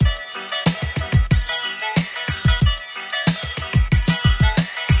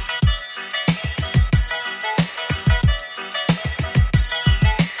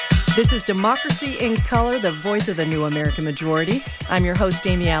This is Democracy in Color, the voice of the new American majority. I'm your host,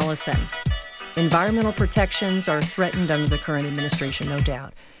 Amy Allison. Environmental protections are threatened under the current administration, no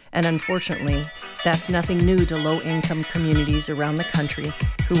doubt. And unfortunately, that's nothing new to low-income communities around the country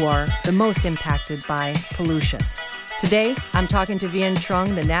who are the most impacted by pollution. Today, I'm talking to Vien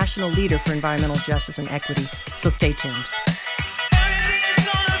Truong, the national leader for environmental justice and equity. So stay tuned.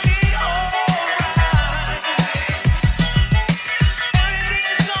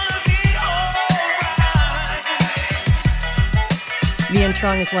 Vien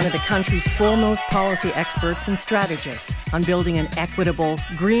Truong is one of the country's foremost policy experts and strategists on building an equitable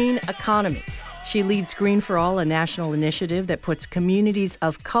green economy. She leads Green for All, a national initiative that puts communities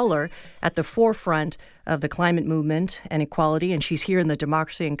of color at the forefront of the climate movement and equality, and she's here in the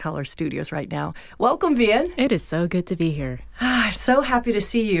Democracy in Color studios right now. Welcome, Vien. It is so good to be here. I'm so happy to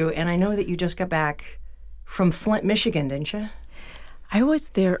see you, and I know that you just got back from Flint, Michigan, didn't you? I was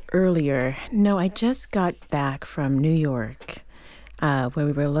there earlier. No, I just got back from New York. Where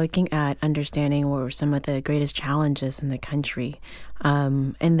we were looking at understanding what were some of the greatest challenges in the country.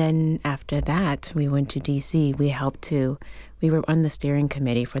 And then after that, we went to D.C. We were on the steering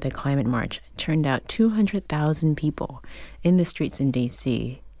committee for the climate march. It turned out 200,000 people in the streets in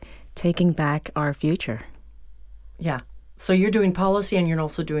D.C. taking back our future. Yeah. So you're doing policy and you're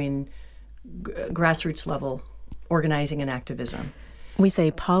also doing grassroots level organizing and activism. We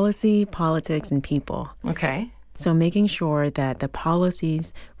say policy, politics, and people. Okay. So making sure that the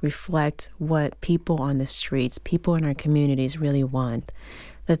policies reflect what people on the streets, people in our communities really want.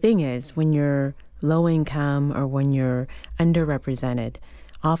 The thing is, when you're low income or when you're underrepresented,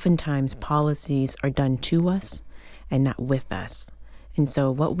 oftentimes policies are done to us and not with us. And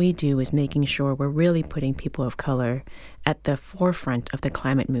so what we do is making sure we're really putting people of color at the forefront of the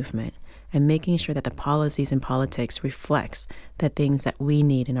climate movement and making sure that the policies and politics reflects the things that we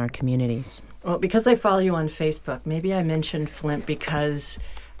need in our communities. Well, because I follow you on Facebook, maybe I mentioned Flint because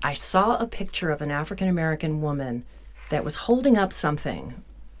I saw a picture of an African-American woman that was holding up something.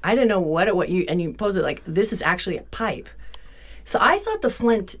 I didn't know what you posed it like, this is actually a pipe. So I thought the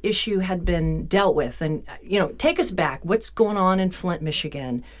Flint issue had been dealt with. And, take us back. What's going on in Flint,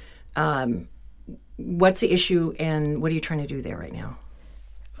 Michigan? What's the issue and what are you trying to do there right now?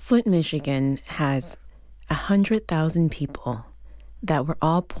 Flint, Michigan has 100,000 people that were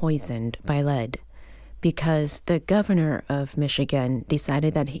all poisoned by lead because the governor of Michigan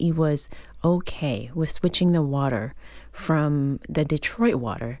decided that he was okay with switching the water from the Detroit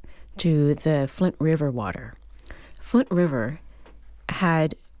water to the Flint River water. Flint River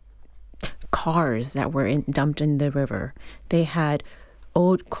had cars that were dumped in the river. They had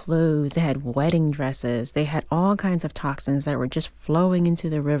old clothes, they had wedding dresses, they had all kinds of toxins that were just flowing into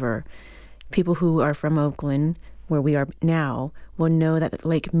the river. People who are from Oakland, where we are now, will know that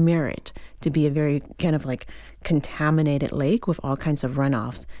Lake Merritt to be a very kind of like contaminated lake with all kinds of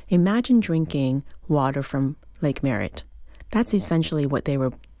runoffs. Imagine drinking water from Lake Merritt. That's essentially what they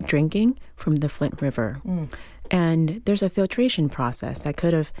were drinking from the Flint River. And there's a filtration process that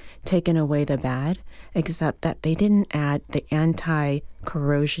could have taken away the bad, except that they didn't add the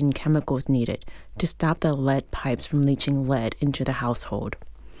anti-corrosion chemicals needed to stop the lead pipes from leaching lead into the household.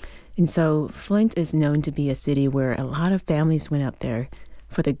 And so Flint is known to be a city where a lot of families went up there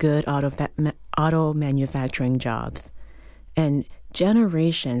for the good auto manufacturing jobs. And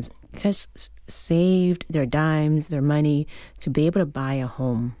generations just saved their dimes, their money to be able to buy a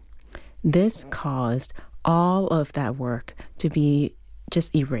home. This caused all of that work to be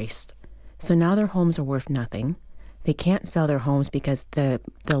just erased. So now their homes are worth nothing. They can't sell their homes because the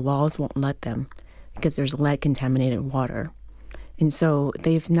laws won't let them because there's lead-contaminated water. And so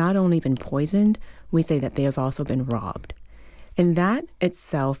they've not only been poisoned, we say that they have also been robbed. And that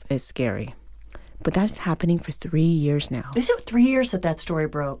itself is scary. But that's happening for 3 years now. Is it 3 years that story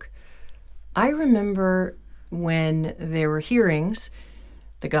broke? I remember when there were hearings.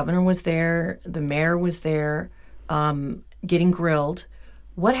 The governor was there, the mayor was there, getting grilled.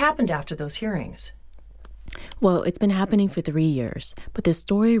 What happened after those hearings? Well, it's been happening for 3 years, but the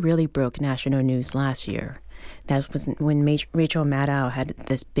story really broke national news last year. That was when Rachel Maddow had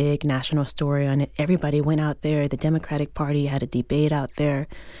this big national story on it. Everybody went out there. The Democratic Party had a debate out there.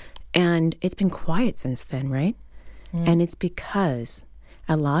 And it's been quiet since then, right? And it's because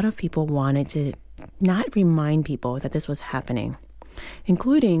a lot of people wanted to not remind people that this was happening,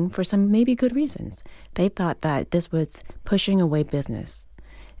 including for some maybe good reasons. They thought that this was pushing away business.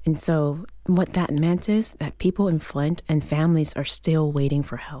 And so what that meant is that people in Flint and families are still waiting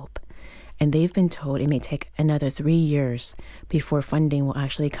for help. And they've been told it may take another 3 years before funding will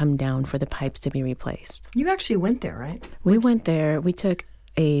actually come down for the pipes to be replaced. You actually went there, right? We went there. We took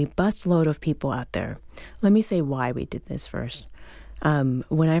a busload of people out there. Let me say why we did this first.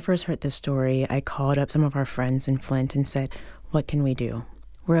 When I first heard this story, I called up some of our friends in Flint and said, what can we do?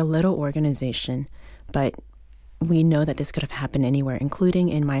 We're a little organization, but we know that this could have happened anywhere, including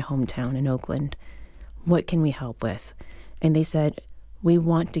in my hometown in Oakland. What can we help with? And they said, we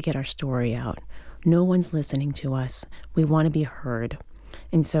want to get our story out. No one's listening to us. We want to be heard.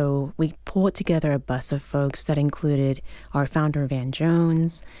 And so we pulled together a bus of folks that included our founder, Vien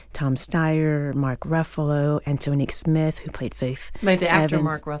Truong, Tom Steyer, Mark Ruffalo, Antonique Smith, who played Faith. Like the actor Evans.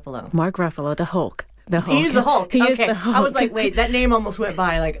 Mark Ruffalo. Mark Ruffalo, the Hulk. He's the Hulk. He is okay. the Hulk. I was like, wait, that name almost went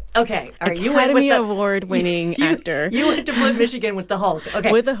by. Like, okay, all right, Academy you went with the Award-winning actor. You went to Flint, Michigan with the Hulk.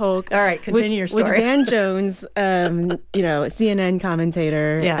 Okay, with the Hulk. All right, continue your story. With Vien Truong, CNN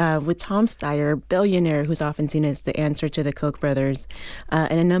commentator. With Tom Steyer, billionaire, who's often seen as the answer to the Koch brothers,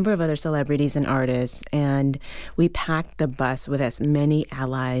 and a number of other celebrities and artists. And we packed the bus with as many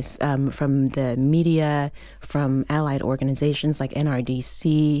allies from the media, from allied organizations like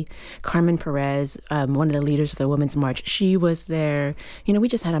NRDC, Carmen Perez, one of the leaders of the Women's March. She was there. We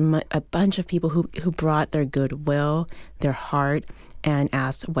just had a bunch of people who brought their goodwill, their heart, and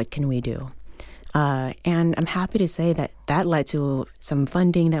asked, what can we do? And I'm happy to say that led to some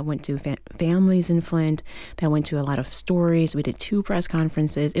funding that went to families in Flint, that went to a lot of stories. We did 2 press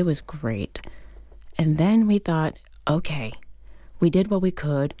conferences. It was great. And then we thought, okay, we did what we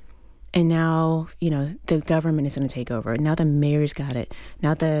could. And now, the government is going to take over. Now the mayor's got it.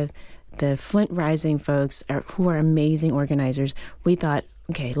 Now the Flint Rising folks, who are amazing organizers, we thought,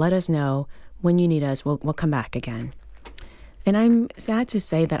 okay, let us know when you need us. We'll come back again. And I'm sad to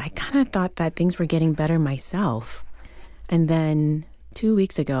say that I kind of thought that things were getting better myself. And then 2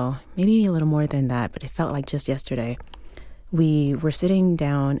 weeks ago, maybe a little more than that, but it felt like just yesterday, we were sitting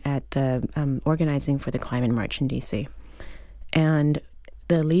down at the organizing for the climate march in D.C. And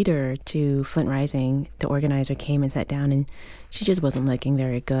the leader to Flint Rising, the organizer, came and sat down, and she just wasn't looking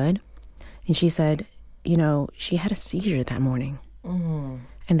very good. And she said, she had a seizure that morning, and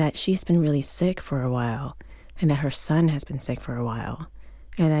that she's been really sick for a while, and that her son has been sick for a while,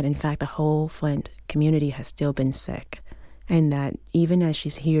 and that, in fact, the whole Flint community has still been sick, and that even as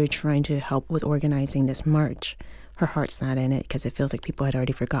she's here trying to help with organizing this march, her heart's not in it because it feels like people had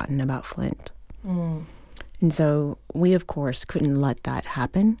already forgotten about Flint. And so we, of course, couldn't let that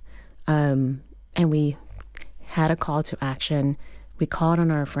happen. And we had a call to action. We called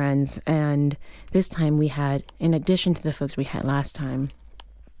on our friends. And this time we had, in addition to the folks we had last time,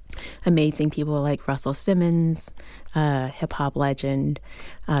 amazing people like Russell Simmons, hip-hop legend,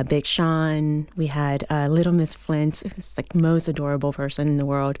 Big Sean. We had Little Miss Flint, who's like the most adorable person in the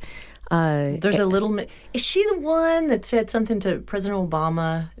world. There's a little... Is she the one that said something to President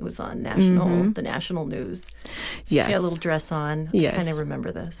Obama? It was on the national news. Yes. She had a little dress on. Yes. I kind of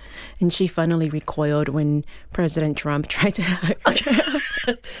remember this. And she funnily recoiled when President Trump tried to...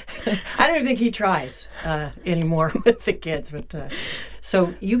 I don't even think he tries anymore with the kids. But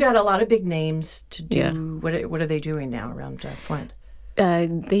so you got a lot of big names to do. Yeah. What are they doing now around Flint?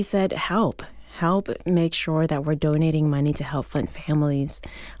 They said help make sure that we're donating money to help Flint families.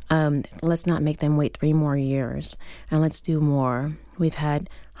 Let's not make them wait 3 more years, and let's do more. We've had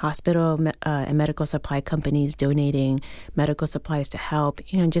hospital and medical supply companies donating medical supplies to help.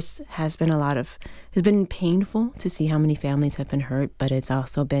 Just has been it's been painful to see how many families have been hurt, but it's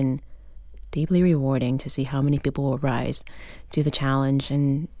also been deeply rewarding to see how many people will rise to the challenge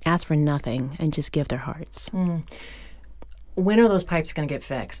and ask for nothing and just give their hearts. When are those pipes going to get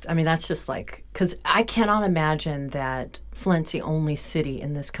fixed? I mean, that's just because I cannot imagine that Flint's the only city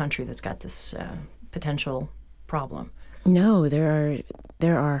in this country that's got this potential problem. No, there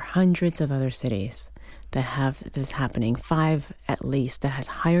are hundreds of other cities that have this happening, 5 at least, that has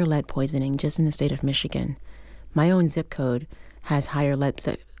higher lead poisoning just in the state of Michigan. My own zip code has higher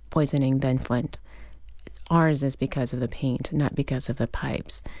lead poisoning than Flint. Ours is because of the paint, not because of the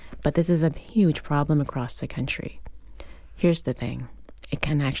pipes. But this is a huge problem across the country. Here's the thing. It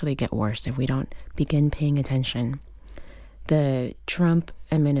can actually get worse if we don't begin paying attention. The Trump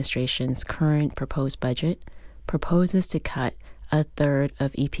administration's current proposed budget proposes to cut 1/3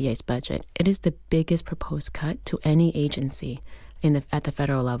 of EPA's budget. It is the biggest proposed cut to any agency at the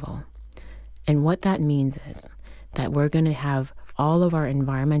federal level. And what that means is that we're going to have all of our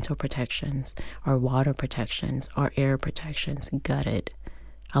environmental protections, our water protections, our air protections gutted.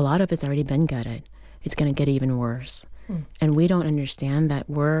 A lot of it's already been gutted. It's going to get even worse. And we don't understand that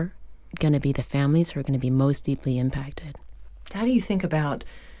we're going to be the families who are going to be most deeply impacted. How do you think about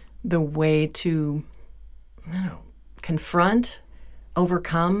the way to, confront,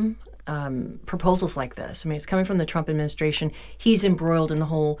 overcome proposals like this. I mean, it's coming from the Trump administration. He's embroiled in the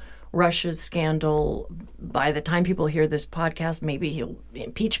whole Russia scandal. By the time people hear this podcast, maybe he'll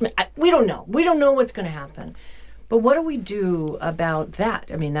impeachment. We don't know. We don't know what's going to happen. But what do we do about that?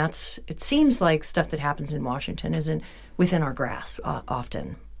 I mean, it seems like stuff that happens in Washington isn't within our grasp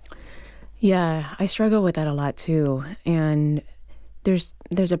often. Yeah, I struggle with that a lot too. And there's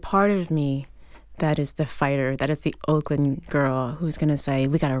a part of me that is the fighter, that is the Oakland girl who's going to say,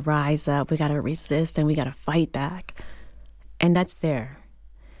 we got to rise up, we got to resist, and we got to fight back. And that's there.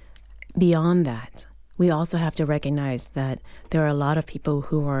 Beyond that, we also have to recognize that there are a lot of people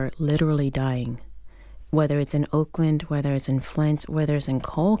who are literally dying. Whether it's in Oakland, whether it's in Flint, whether it's in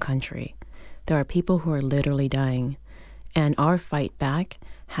coal country, there are people who are literally dying. And our fight back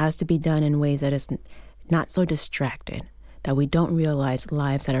has to be done in ways that is not so distracted, that we don't realize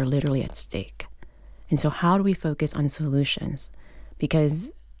lives that are literally at stake. And so how do we focus on solutions? Because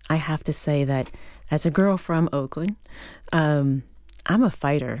I have to say that as a girl from Oakland, I'm a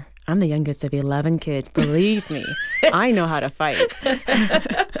fighter. I'm the youngest of 11 kids. Believe me, I know how to fight.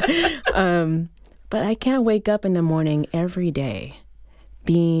 But I can't wake up in the morning every day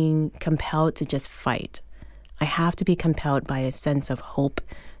being compelled to just fight. I have to be compelled by a sense of hope.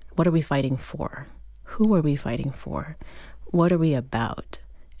 What are we fighting for? Who are we fighting for? What are we about?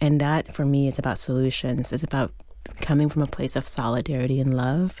 And that, for me, is about solutions. It's about coming from a place of solidarity and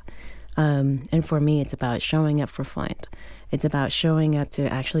love. And for me, it's about showing up for Flint. It's about showing up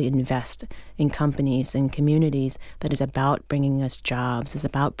to actually invest in companies and communities that is about bringing us jobs. It's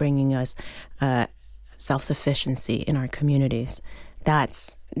about bringing us self-sufficiency in our communities.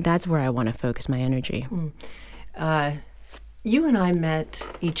 That's where I want to focus my energy. You and I met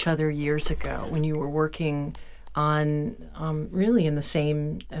each other years ago when you were working on really in the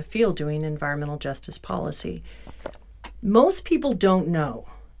same field doing environmental justice policy. Most people don't know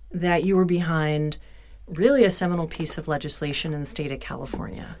that you were behind really a seminal piece of legislation in the state of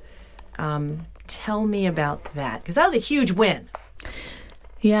California. Tell me about that, because that was a huge win.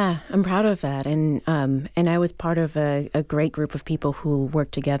 Yeah, I'm proud of that. And I was part of a great group of people who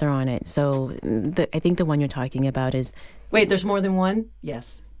worked together on it. So I think the one you're talking about is... Wait, there's more than one?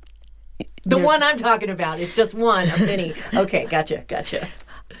 Yes. The one I'm talking about is just one of many. Okay, gotcha.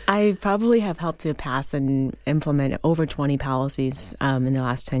 I probably have helped to pass and implement over 20 policies in the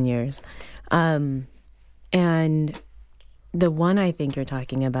last 10 years. And the one I think you're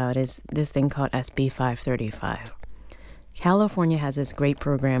talking about is this thing called SB 535. California has this great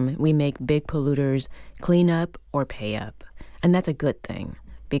program. We make big polluters clean up or pay up. And that's a good thing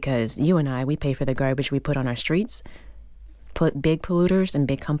because you and I, we pay for the garbage we put on our streets. Put big polluters and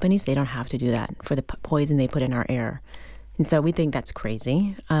big companies, they don't have to do that for the poison they put in our air. And so we think that's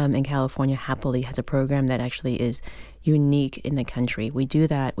crazy. And California happily has a program that actually is unique in the country. We do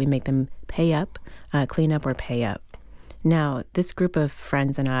that. We make them pay up, clean up or pay up. Now, this group of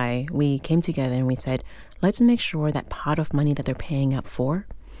friends and I, we came together and we said, let's make sure that pot of money that they're paying up for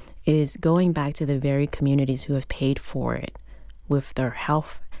is going back to the very communities who have paid for it with their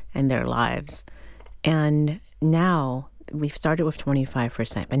health and their lives. And now we've started with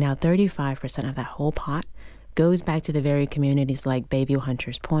 25%, but now 35% of that whole pot goes back to the very communities like Bayview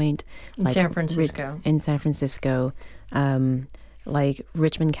Hunters Point. In San Francisco. Like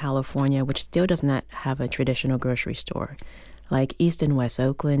Richmond, California, which still does not have a traditional grocery store, like East and West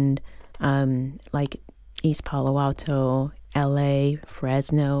Oakland, like East Palo Alto, LA,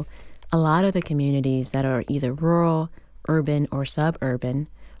 Fresno, a lot of the communities that are either rural, urban, or suburban,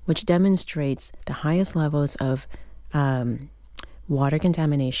 which demonstrates the highest levels of water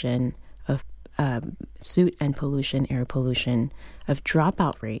contamination, of soot and pollution, air pollution, of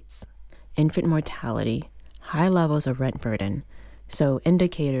dropout rates, infant mortality, high levels of rent burden. So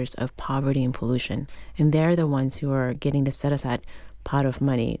indicators of poverty and pollution. And they're the ones who are getting the set-aside pot of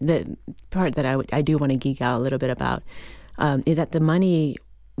money. The part that I do want to geek out a little bit about is that the money,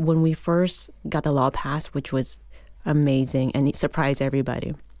 when we first got the law passed, which was amazing and it surprised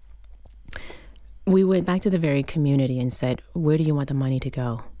everybody, we went back to the very community and said, where do you want the money to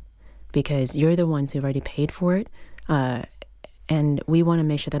go? Because you're the ones who've already paid for it. And we want to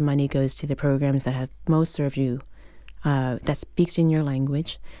make sure that money goes to the programs that have most served you, that speaks in your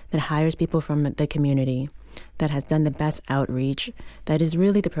language, that hires people from the community, that has done the best outreach, that is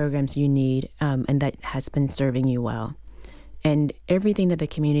really the programs you need, and that has been serving you well. And everything that the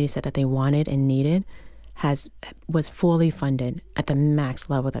community said that they wanted and needed was fully funded at the max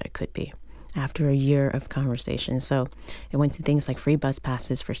level that it could be after a year of conversation. So it went to things like free bus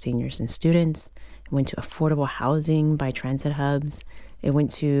passes for seniors and students. It went to affordable housing by transit hubs. It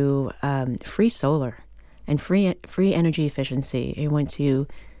went to free solar and free energy efficiency. It went to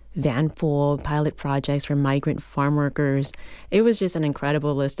van pool pilot projects for migrant farm workers. It was just an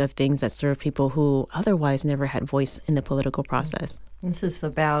incredible list of things that served people who otherwise never had voice in the political process. This is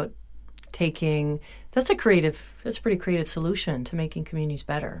about that's a pretty creative solution to making communities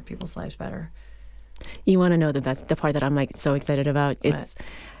better, people's lives better. You want to know the part that I'm like so excited about? It's,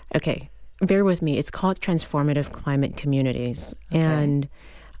 okay, bear with me. It's called Transformative Climate Communities. Okay. And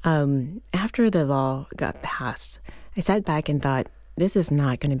after the law got passed, I sat back and thought, this is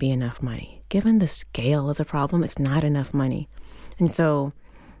not going to be enough money. Given the scale of the problem, it's not enough money. And so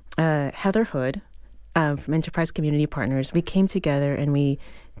Heather Hood from Enterprise Community Partners, we came together and we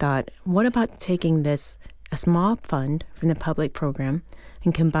thought, what about taking a small fund from the public program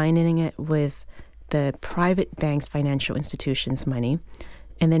and combining it with the private banks, financial institutions' money,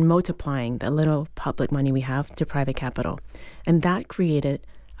 and then multiplying the little public money we have to private capital. And that created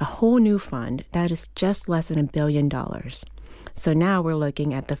a whole new fund that is just less than $1 billion. So now we're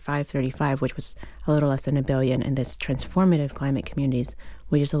looking at the 535, which was a little less than $1 billion, and this transformative climate communities,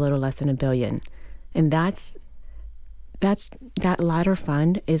 which is a little less than $1 billion. And that latter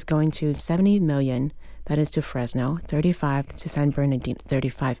fund is going to $70 million. That is to Fresno, 35 to San Bernardino,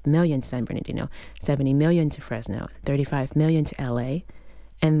 35 million to San Bernardino, 70 million to Fresno, 35 million to LA.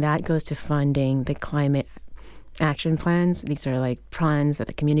 And that goes to funding the climate action plans. These are like plans that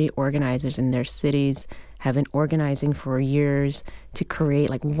the community organizers in their cities have been organizing for years to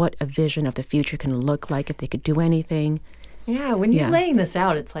create like what a vision of the future can look like if they could do anything. Yeah, when you're laying this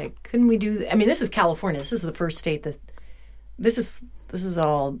out, it's like, couldn't we do... I mean, this is California. This is the first state that... This is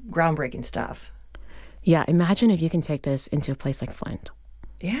all groundbreaking stuff. Yeah, imagine if you can take this into a place like Flint.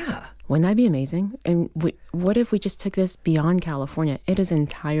 Yeah. Wouldn't that be amazing? And what if we just took this beyond California? It is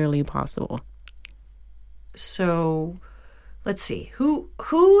entirely possible. So, let's see. Who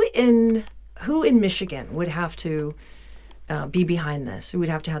in Michigan would have to be behind this? Who would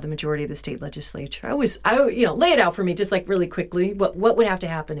have to have the majority of the state legislature? Lay it out for me just like really quickly. What would have to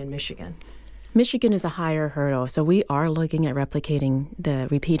happen in Michigan? Michigan is a higher hurdle. So we are looking at repeating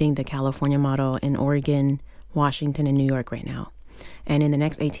the California model in Oregon, Washington, and New York right now. And in the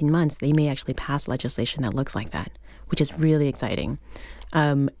next 18 months, they may actually pass legislation that looks like that, which is really exciting.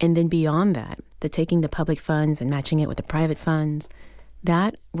 And then beyond that, taking the public funds and matching it with the private funds,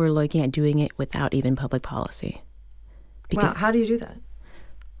 that we're looking at doing it without even public policy. Wow, how do you do that?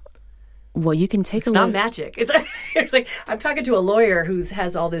 Well, you can take it's not magic. It's like I'm talking to a lawyer who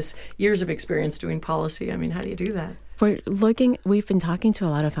has all this years of experience doing policy. I mean, how do you do that? We've been talking to a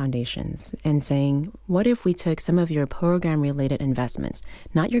lot of foundations and saying, what if we took some of your program-related investments,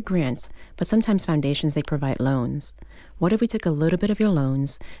 not your grants, but sometimes foundations, they provide loans. What if we took a little bit of your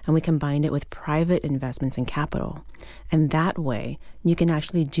loans and we combined it with private investments and capital? And that way, you can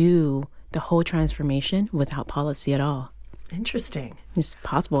actually do the whole transformation without policy at all. Interesting. It's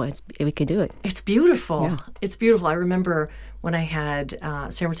possible. We could do it. It's beautiful. Yeah. It's beautiful. I remember when I had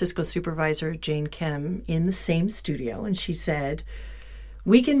San Francisco supervisor Jane Kim in the same studio, and she said,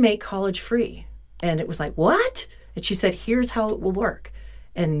 we can make college free. And it was like, what? And she said, here's how it will work.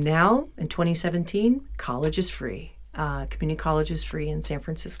 And now, in 2017, college is free. Community college is free in San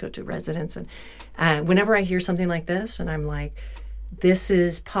Francisco to residents. And whenever I hear something like this, and I'm like, this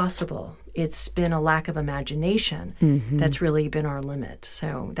is possible. It's been a lack of imagination that's really been our limit.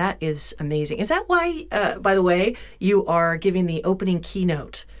 So that is amazing. Is that why, by the way, you are giving the opening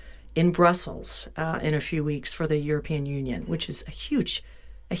keynote in Brussels in a few weeks for the European Union, which is a huge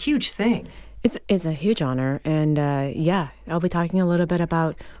thing? It's a huge honor. And I'll be talking a little bit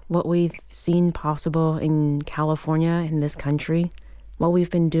about what we've seen possible in California, in this country, what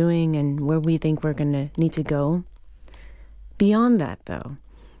we've been doing and where we think we're going to need to go. Beyond that, though,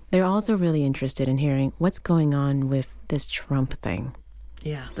 they're also really interested in hearing what's going on with this Trump thing.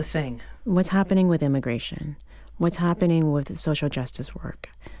 Yeah, the thing. What's happening with immigration? What's happening with social justice work?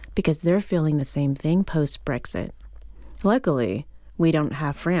 Because they're feeling the same thing post-Brexit. Luckily, we don't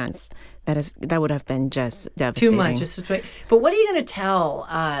have France. That would have been just devastating. Too much. But what are you going to tell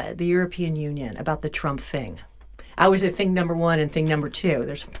the European Union about the Trump thing? I always say thing number one and thing number two.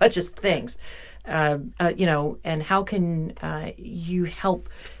 There's a bunch of things. And how can you help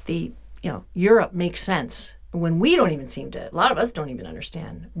Europe make sense when we don't even a lot of us don't even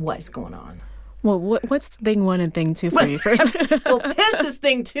understand what is going on? Well, what's thing one and thing two for you first? Well, Pence is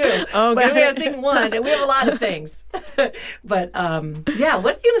thing two. Oh, but we have thing one, and we have a lot of things. But, what are you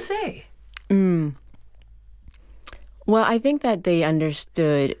going to say? Well, I think that they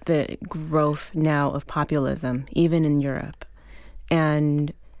understood the growth now of populism, even in Europe.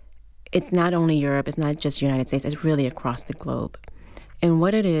 And it's not only Europe, it's not just the United States, it's really across the globe. And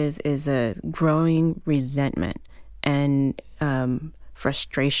what it is a growing resentment and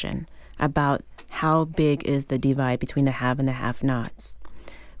frustration about how big is the divide between the have and the have-nots.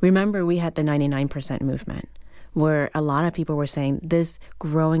 Remember, we had the 99% movement, where a lot of people were saying this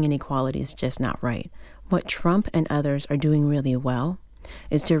growing inequality is just not right. What Trump and others are doing really well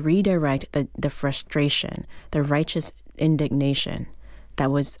is to redirect the frustration, the righteous indignation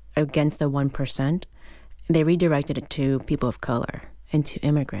that was against the 1%. They redirected it to people of color and to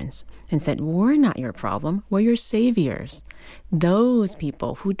immigrants and said, we're not your problem, we're your saviors. Those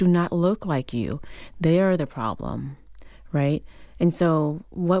people who do not look like you, they are the problem, right? And so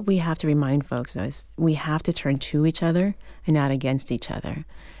what we have to remind folks is we have to turn to each other and not against each other.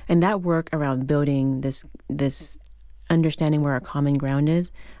 And that work around building this understanding where our common ground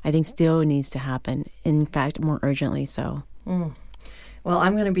is, I think still needs to happen. In fact, more urgently so. Well,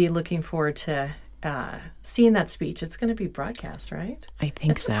 I'm going to be looking forward to seeing that speech. It's going to be broadcast, right? I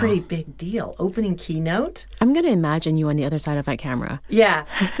think so. That's a pretty big deal. Opening keynote. I'm going to imagine you on the other side of that camera. Yeah,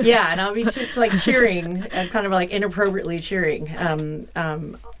 and I'll be like cheering, kind of like inappropriately cheering,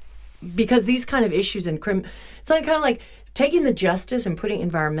 because these kind of issues in it's like kind of like taking the justice and putting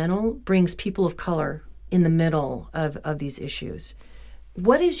environmental brings people of color in the middle of these issues.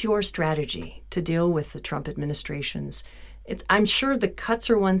 What is your strategy to deal with the Trump administration's? I'm sure the cuts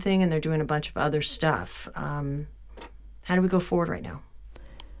are one thing and they're doing a bunch of other stuff. How do we go forward right now?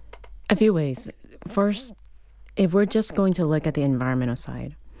 A few ways. First, if we're just going to look at the environmental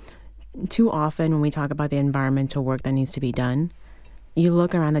side, too often when we talk about the environmental work that needs to be done, you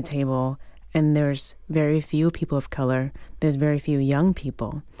look around the table and there's very few people of color, there's very few young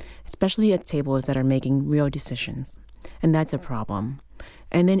people, especially at tables that are making real decisions. And that's a problem.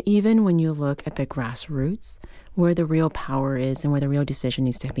 And then even when you look at the grassroots, where the real power is and where the real decision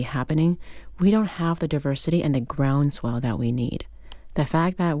needs to be happening, we don't have the diversity and the groundswell that we need. The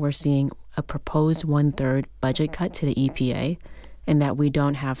fact that we're seeing a proposed 1/3 budget cut to the EPA and that we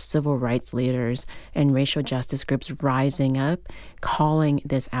don't have civil rights leaders and racial justice groups rising up, calling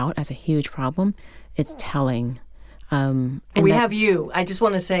this out as a huge problem, it's telling. We have you. I just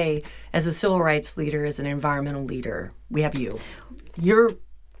want to say, as a civil rights leader, as an environmental leader, we have you.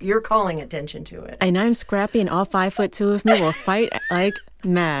 You're calling attention to it. And I'm scrappy, and all 5'2" of me will fight like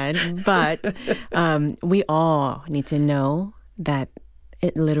mad. But we all need to know that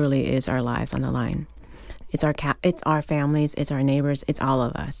it literally is our lives on the line. It's our families, it's our neighbors, it's all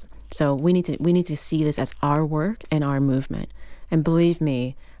of us. So we need to see this as our work and our movement. And believe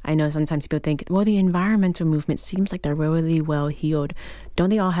me, I know sometimes people think, well, the environmental movement seems like they're really well heeled.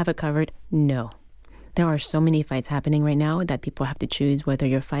 Don't they all have it covered? No. There are so many fights happening right now that people have to choose whether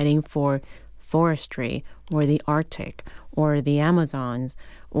you're fighting for forestry or the Arctic or the Amazons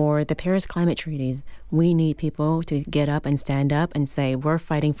or the Paris climate treaties. We need people to get up and stand up and say we're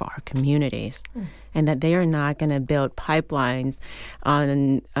fighting for our communities and that they are not going to build pipelines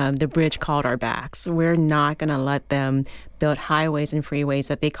on the bridge called our backs. We're not going to let them build highways and freeways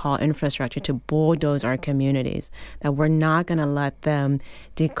that they call infrastructure to bulldoze our communities, that we're not going to let them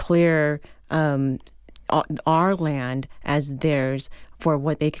declare our land as theirs for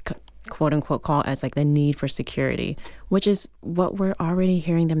what they quote unquote call as like the need for security, which is what we're already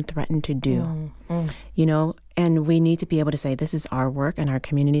hearing them threaten to do. You know, and we need to be able to say this is our work and our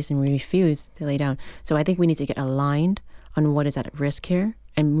communities, and we refuse to lay down. So I think we need to get aligned on what is at risk here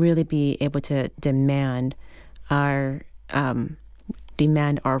and really be able to demand our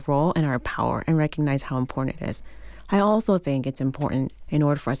role and our power and recognize how important it is. I also think it's important in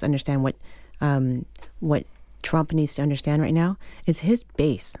order for us to understand what Trump needs to understand right now is his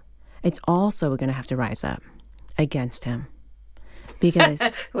base. It's also going to have to rise up against him because...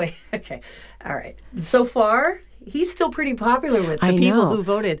 Wait, okay. All right. So far, he's still pretty popular with the people who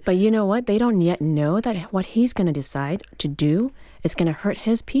voted. But you know what? They don't yet know that what he's going to decide to do is going to hurt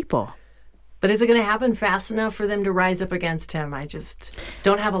his people. But is it going to happen fast enough for them to rise up against him? I just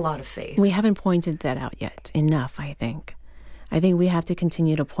don't have a lot of faith. We haven't pointed that out yet enough, I think. I think we have to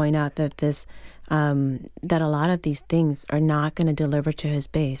continue to point out that that a lot of these things are not going to deliver to his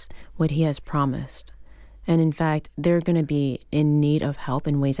base what he has promised. And in fact, they're going to be in need of help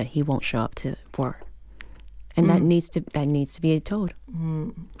in ways that he won't show up for. And that needs to be told.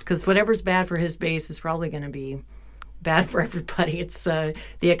 Because whatever's bad for his base is probably going to be bad for everybody. It's the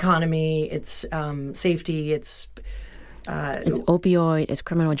economy, it's safety, it's opioid, it's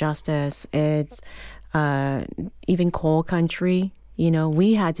criminal justice, it's even coal country. You know,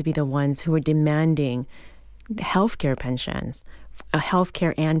 we had to be the ones who were demanding healthcare pensions,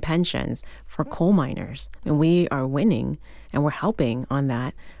 healthcare and pensions for coal miners. And we are winning and we're helping on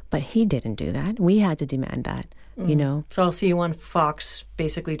that. But he didn't do that. We had to demand that you know? So I'll see you on Fox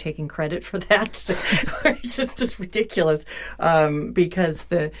basically taking credit for that. It's just ridiculous because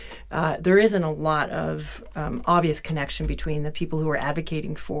there isn't a lot of obvious connection between the people who are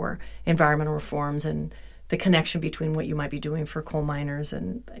advocating for environmental reforms and the connection between what you might be doing for coal miners.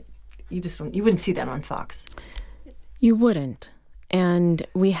 And you wouldn't see that on Fox. You wouldn't. And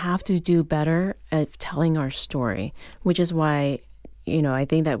we have to do better at telling our story, which is why, I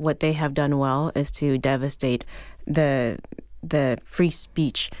think that what they have done well is to devastate the free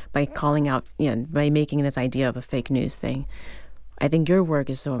speech by calling out, by making this idea of a fake news thing. I think your work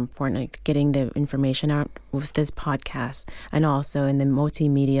is so important, like getting the information out with this podcast and also in the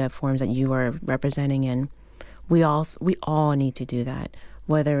multimedia forms that you are representing in. We all need to do that,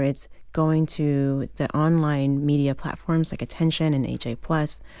 whether it's going to the online media platforms like Attention and AJ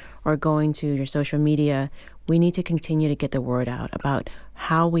Plus, or going to your social media. We need to continue to get the word out about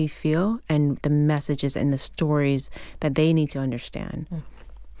how we feel and the messages and the stories that they need to understand.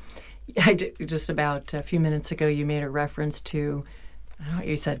 Just about a few minutes ago, you made a reference to,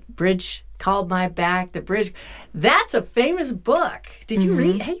 you said, Bridge Called My Back, the Bridge. That's a famous book. Did you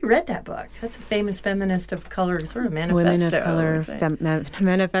read? Hey, you read that book. That's a famous feminist of color sort of manifesto. Women of color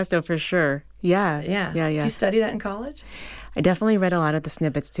manifesto for sure. Yeah. Did you study that in college? I definitely read a lot of the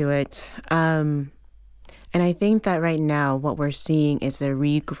snippets to it. And I think that right now what we're seeing is a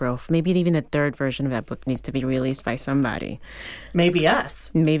regrowth. Maybe even the third version of that book needs to be released by somebody. Maybe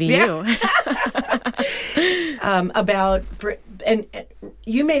us. Maybe you. And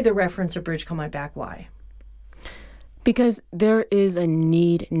you made the reference of Bridge Called My Back. Why? Because there is a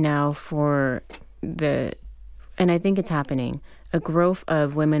need now for and I think it's happening, a growth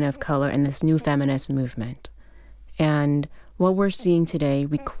of women of color in this new feminist movement. And what we're seeing today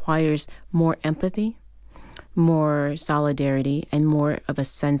requires more empathy, more solidarity, and more of a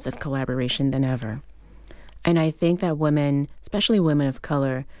sense of collaboration than ever. And I think that women, especially women of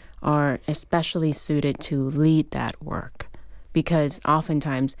color, are especially suited to lead that work because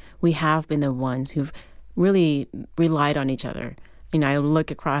oftentimes we have been the ones who've really relied on each other. I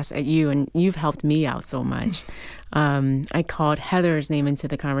look across at you and you've helped me out so much. I called Heather's name into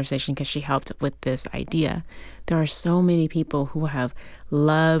the conversation because she helped with this idea. There are so many people who have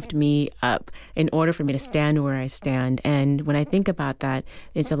loved me up in order for me to stand where I stand. And when I think about that,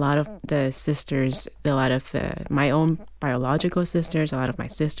 it's a lot of the sisters, my own biological sisters, a lot of my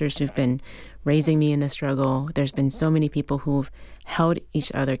sisters who've been raising me in the struggle. There's been so many people who've held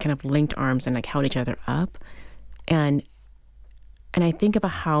each other, kind of linked arms and held each other up. And I think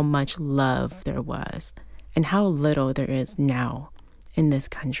about how much love there was and how little there is now in this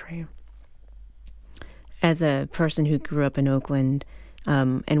country. As a person who grew up in Oakland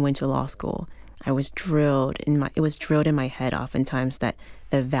and went to law school, it was drilled in my head oftentimes that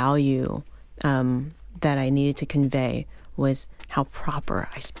the value that I needed to convey was how proper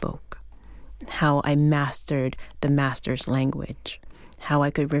I spoke, how I mastered the master's language, how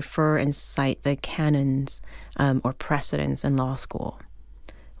I could refer and cite the canons or precedents in law school.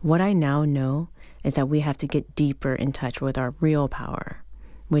 What I now know is that we have to get deeper in touch with our real power,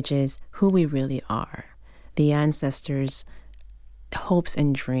 which is who we really are, the ancestors' hopes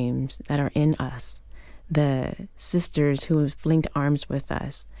and dreams that are in us, the sisters who have linked arms with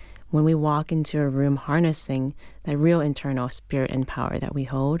us when we walk into a room harnessing the real internal spirit and power that we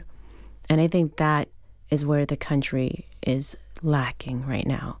hold. And I think that is where the country is lacking right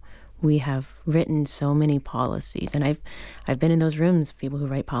now. We have written so many policies, and I've been in those rooms of people who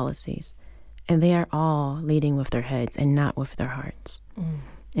write policies, and they are all leading with their heads and not with their hearts.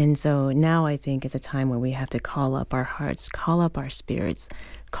 And so now I think is a time where we have to call up our hearts, call up our spirits,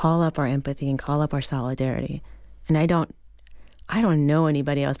 call up our empathy, and call up our solidarity. And I don't know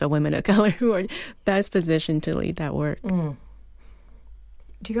anybody else but women of color who are best positioned to lead that work. Do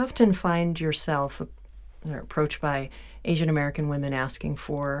you often find yourself approached by Asian American women asking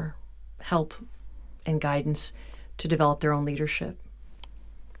for help and guidance to develop their own leadership?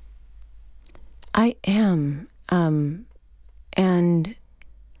 I am. And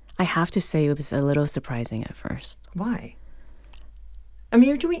I have to say it was a little surprising at first. Why? I mean,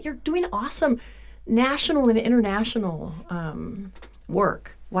 you're doing awesome national and international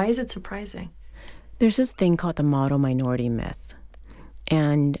work. Why is it surprising? There's this thing called the model minority myth.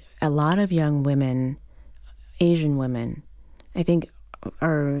 And a lot of young women, Asian women, I think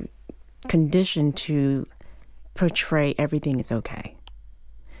are conditioned to portray everything is okay,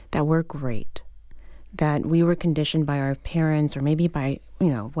 that we're great, that we were conditioned by our parents or maybe by,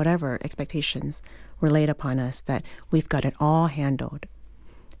 whatever expectations were laid upon us, that we've got it all handled.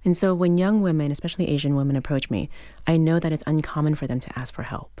 And so when young women, especially Asian women, approach me, I know that it's uncommon for them to ask for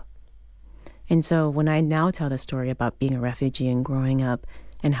help. And so when I now tell the story about being a refugee and growing up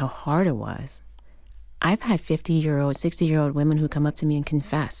and how hard it was, I've had 50-year-old, 60-year-old women who come up to me and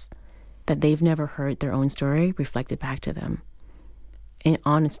confess that they've never heard their own story reflected back to them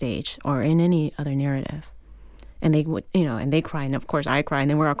on stage or in any other narrative. And they would, and they cry, and of course I cry, and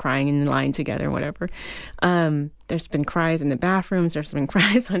then we're all crying in line together and whatever. There's been cries in the bathrooms. There's been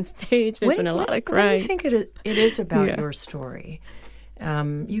cries on stage. There's been a lot of crying. What do you think it is about your story?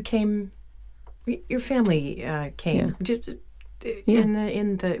 You came, your family came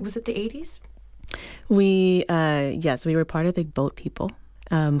in the was it the 80s? We were part of the boat people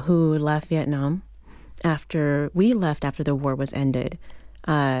who left Vietnam after the war was ended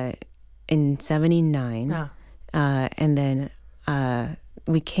in 1979. Oh. And then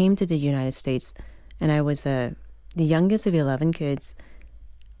we came to the United States, and I was the youngest of 11 kids.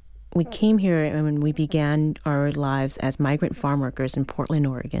 We came here and we began our lives as migrant farm workers in Portland,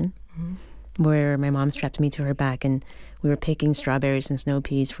 Oregon, where my mom strapped me to her back, and we were picking strawberries and snow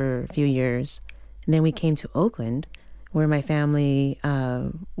peas for a few years. And then we came to Oakland, where my family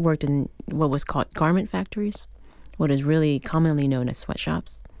worked in what was called garment factories, what is really commonly known as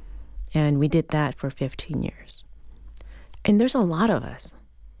sweatshops. And we did that for 15 years. And there's a lot of us,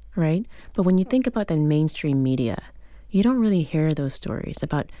 right? But when you think about the mainstream media, you don't really hear those stories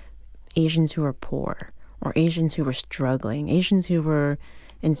about Asians who are poor or Asians who were struggling, Asians who were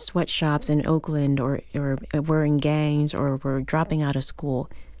in sweatshops in Oakland or were in gangs or were dropping out of school.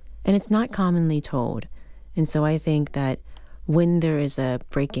 And it's not commonly told. And so I think that when there is a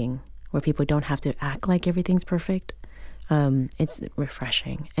breaking where people don't have to act like everything's perfect, it's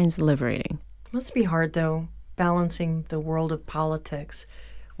refreshing and it's liberating. It must be hard, though, balancing the world of politics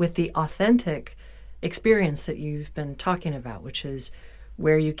with the authentic experience that you've been talking about, which is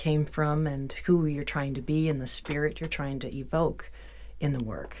where you came from and who you're trying to be and the spirit you're trying to evoke in the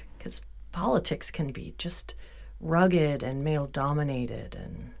work. Because politics can be just rugged and male-dominated.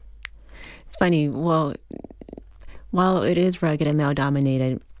 And it's funny, well, while it is rugged and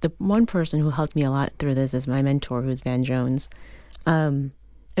male-dominated, the one person who helped me a lot through this is my mentor, who's Van Jones.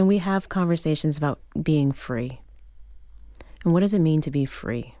 And we have conversations about being free. And what does it mean to be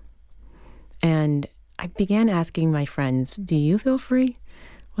free? And I began asking my friends, do you feel free?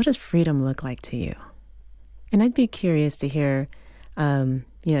 What does freedom look like to you? And I'd be curious to hear,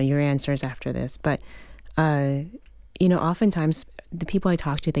 your answers after this. But, oftentimes the people I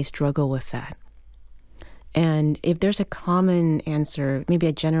talk to, they struggle with that. And if there's a common answer, maybe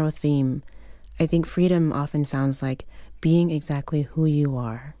a general theme, I think freedom often sounds like being exactly who you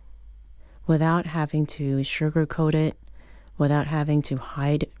are without having to sugarcoat it, without having to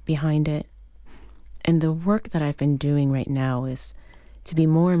hide behind it. And the work that I've been doing right now is to be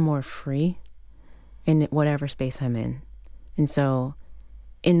more and more free in whatever space I'm in. And so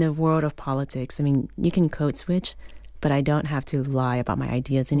in the world of politics, you can code switch, but I don't have to lie about my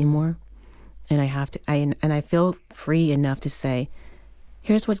ideas anymore. And I feel free enough to say,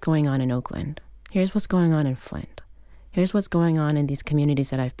 here's what's going on in Oakland. Here's what's going on in Flint. Here's what's going on in these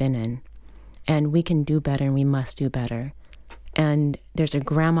communities that I've been in. And we can do better and we must do better. And there's a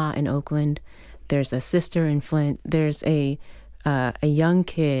grandma in Oakland. There's a sister in Flint. There's a young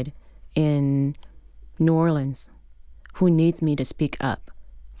kid in New Orleans who needs me to speak up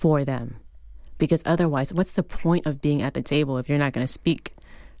for them. Because otherwise, what's the point of being at the table if you're not going to speak,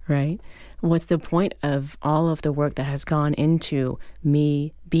 right? What's the point of all of the work that has gone into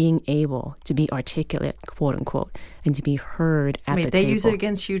me being able to be articulate, quote unquote, and to be heard at the table? They use it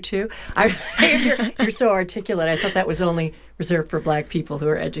against you too? You're so articulate. I thought that was only reserved for Black people who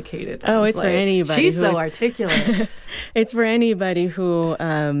are educated. Oh, it's for anybody. She's so articulate. It's for anybody who,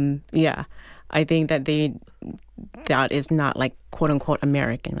 I think that is not like quote unquote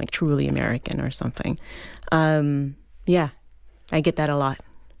American, like truly American or something. I get that a lot.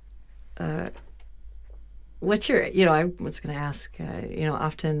 What's your, I was going to ask,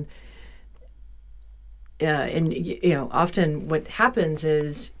 often, often what happens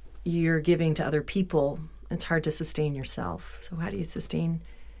is you're giving to other people. It's hard to sustain yourself. So how do you sustain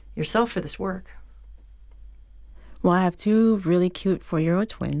yourself for this work? Well, I have two really cute 4-year-old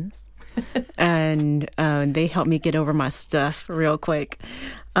twins, and they help me get over my stuff real quick.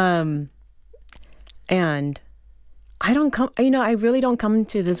 And I really don't come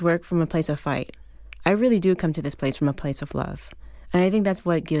to this work from a place of fight. I really do come to this place from a place of love. And I think that's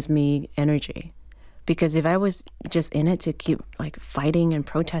what gives me energy. Because if I was just in it to keep fighting and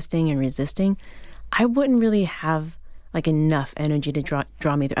protesting and resisting, I wouldn't really have enough energy to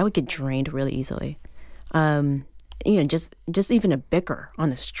draw me through. I would get drained really easily. Just even a bicker on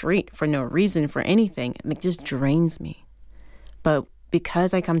the street for no reason, for anything, it just drains me. But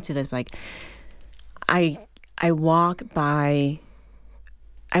because I come to this I walked by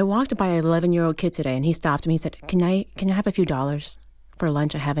an 11-year-old kid today, and he stopped me. He said, "Can I have a few dollars for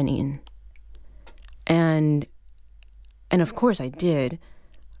lunch? I haven't eaten." And of course I did,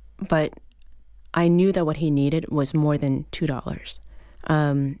 but I knew that what he needed was more than $2.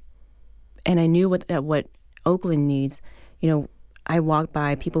 And I knew what Oakland needs. I walked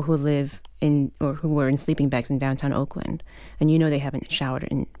by people who live in or who were in sleeping bags in downtown Oakland, and they haven't showered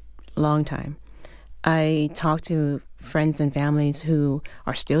in a long time. I talked to friends and families who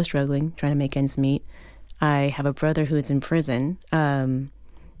are still struggling, trying to make ends meet. I have a brother who is in prison. I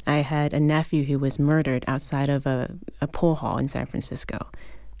had a nephew who was murdered outside of a pool hall in San Francisco.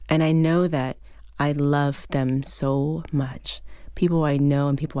 And I know that I love them so much, people I know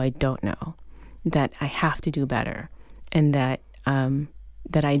and people I don't know, that I have to do better. And that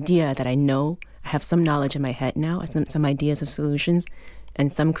that idea that I know, I have some knowledge in my head now, some ideas of solutions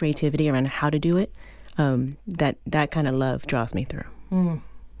and some creativity around how to do it, that kind of love draws me through. Mm.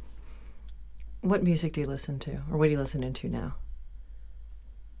 What music do you listen to? Or what are you listening to now?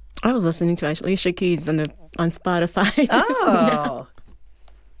 I was listening to actually Alicia Keys on Spotify. Oh.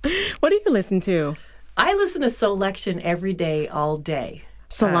 What do you listen to? I listen to Selection every day, all day.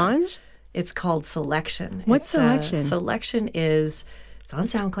 Solange? It's called Selection. What's Selection? Selection it's on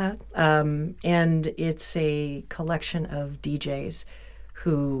SoundCloud, and it's a collection of DJs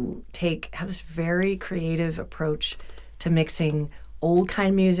who have this very creative approach to mixing old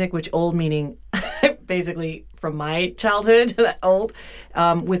kind music, which old meaning basically from my childhood, old,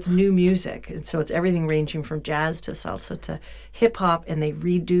 with new music. And so it's everything ranging from jazz to salsa to hip hop, and they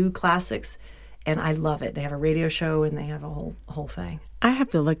redo classics, and I love it. They have a radio show and they have a whole thing. I have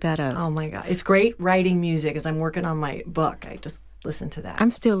to look that up. Oh my God. It's great writing music. As I'm working on my book, I just listen to that. I'm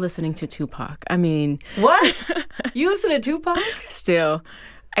still listening to Tupac. I mean... What? You listen to Tupac? Still.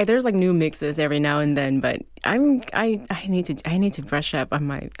 There's like new mixes every now and then, but I need to brush up on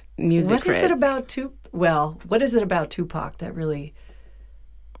my music What is it about Tupac that really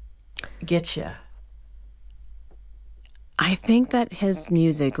gets you? I think that his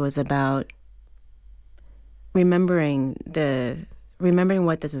music was about remembering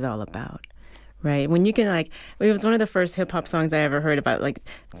what this is all about, right? When you can it was one of the first hip hop songs I ever heard about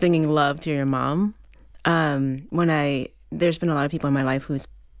singing love to your mom. There's been a lot of people in my life who's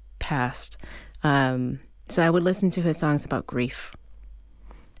passed. So I would listen to his songs about grief,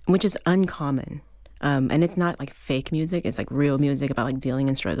 which is uncommon. And it's not like fake music. It's like real music about dealing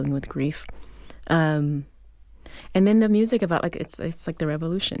and struggling with grief. And then the music about it's like the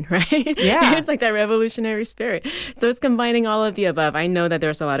revolution, right? Yeah. It's like that revolutionary spirit. So it's combining all of the above. I know that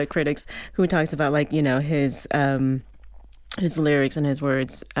there's a lot of critics who talks about his lyrics and his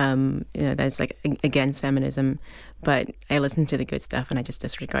words, that's against feminism. But I listen to the good stuff and I just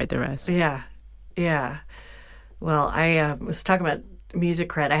disregard the rest. Yeah. Yeah. Well, I was talking about music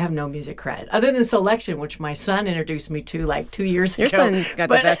cred. I have no music cred other than Selection, which my son introduced me to 2 years ago. Your son's got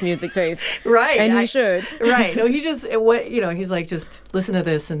the best music taste. Right. And he should. Right. No, he's like, just listen to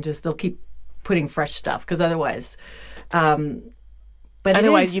this and they'll keep putting fresh stuff because otherwise... But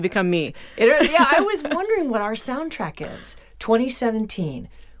otherwise, you become me. I was wondering what our soundtrack is. 2017.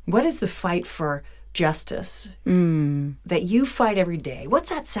 What is the fight for justice that you fight every day? What's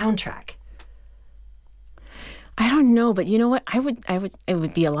that soundtrack? I don't know, but you know what? It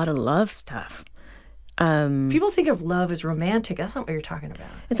would be a lot of love stuff. People think of love as romantic. That's not what you're talking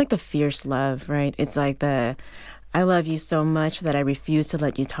about. It's like the fierce love, right? It's like I love you so much that I refuse to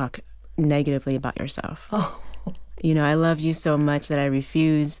let you talk negatively about yourself. Oh. I love you so much that I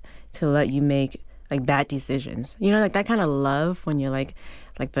refuse to let you make bad decisions. That kind of love when you're like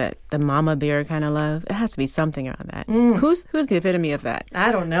the mama bear kind of love. It has to be something around that. Who's the epitome of that?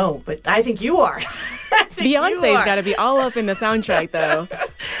 I don't know, but I think you are. Beyonce's got to be all up in the soundtrack, though.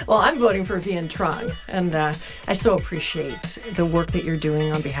 Well, I'm voting for Vien Truong, and I so appreciate the work that you're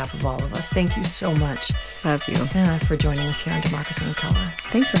doing on behalf of all of us. Thank you so much. Love you. For joining us here on Democracy in Color.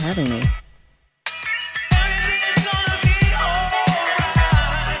 Thanks for having me.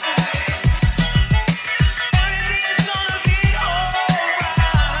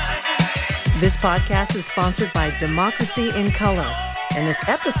 This podcast is sponsored by Democracy in Color, and this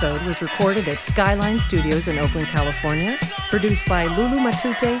episode was recorded at Skyline Studios in Oakland, California, produced by Lulu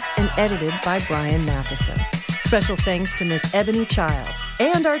Matute and edited by Brian Matheson. Special thanks to Miss Ebony Childs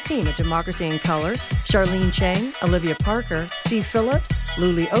and our team at Democracy in Color, Charlene Chang, Olivia Parker, Steve Phillips,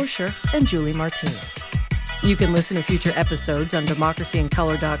 Luli Osher, and Julie Martinez. You can listen to future episodes on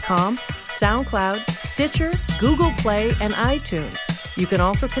democracyincolor.com, SoundCloud, Stitcher, Google Play, and iTunes. You can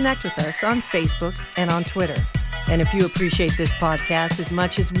also connect with us on Facebook and on Twitter. And if you appreciate this podcast as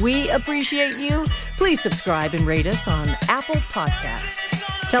much as we appreciate you, please subscribe and rate us on Apple Podcasts.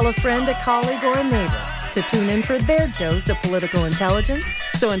 Tell a friend, a colleague, or a neighbor to tune in for their dose of political intelligence.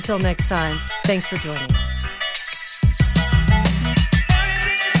 So until next time, thanks for joining us.